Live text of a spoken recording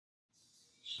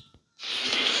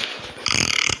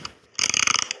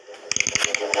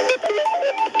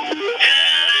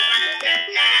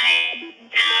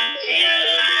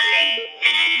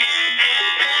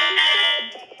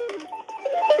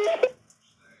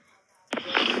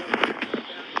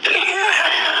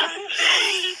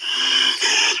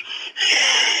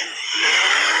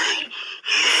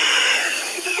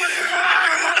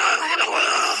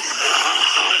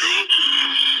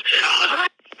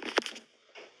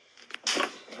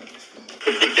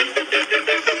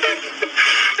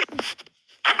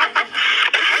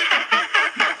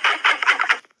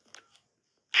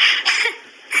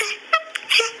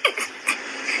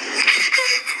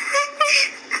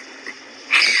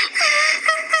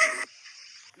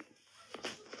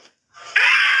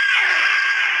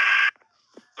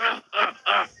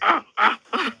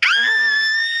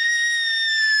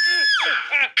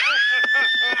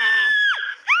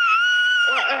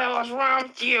What's wrong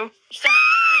with you? Stop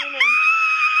screaming.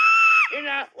 You're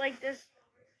not like this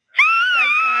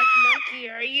psychotic monkey,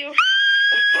 are you?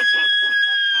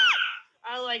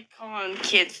 I like calling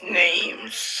kids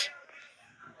names.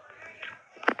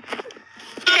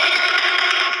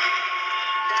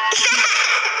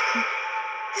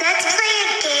 Let's play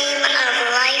a game of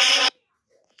life.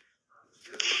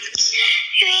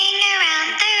 Ring around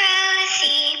the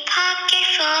rosy, pocket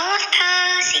full of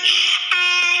posy.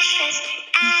 Ashes,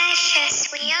 ashes,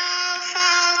 we all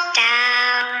fall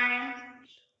down.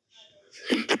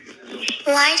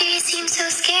 Why do you seem so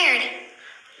scared?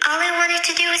 All I wanted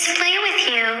to do was play with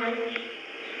you.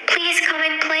 Please come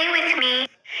and play with me.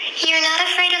 You're not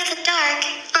afraid of the dark,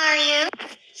 are you?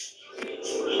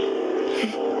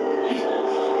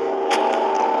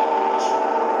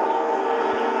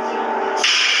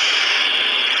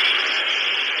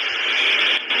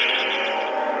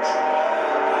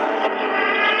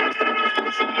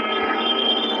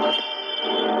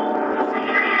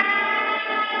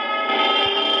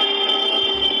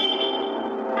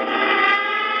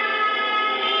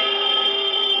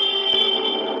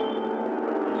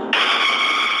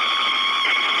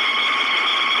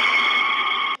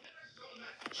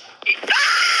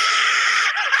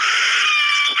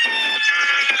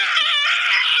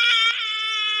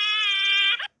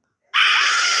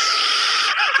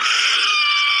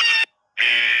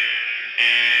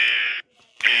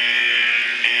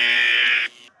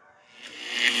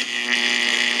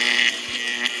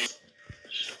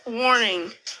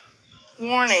 Warning.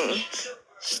 Warning.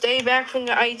 Stay back from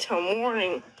the item.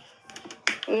 Warning.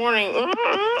 Warning.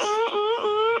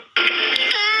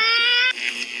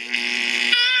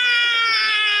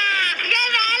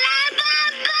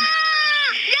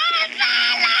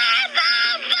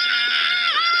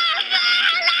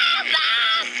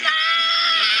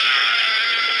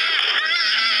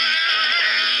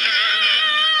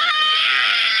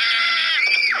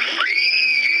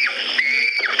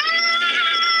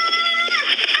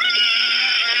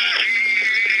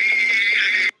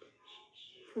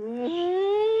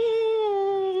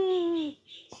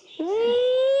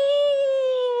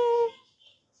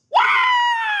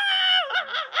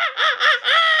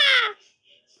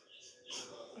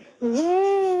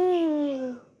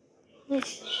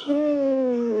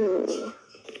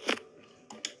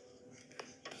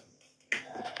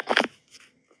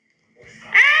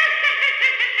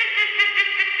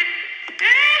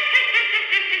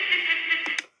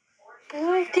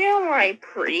 There, my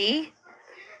pretty.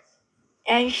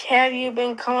 And have you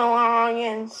been coming along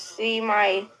and see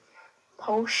my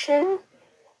potion?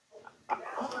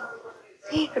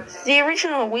 The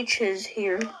original witches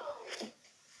here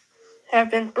have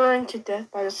been burned to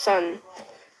death by the sun,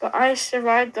 but I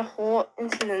survived the whole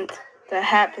incident that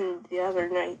happened the other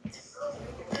night.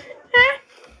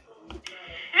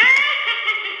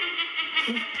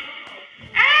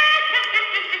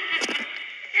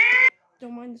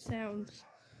 Don't mind the sounds.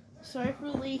 Sorry for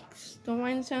the leaks. Don't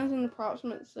mind the sounds and the props,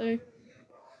 so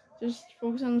just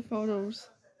focus on the photos.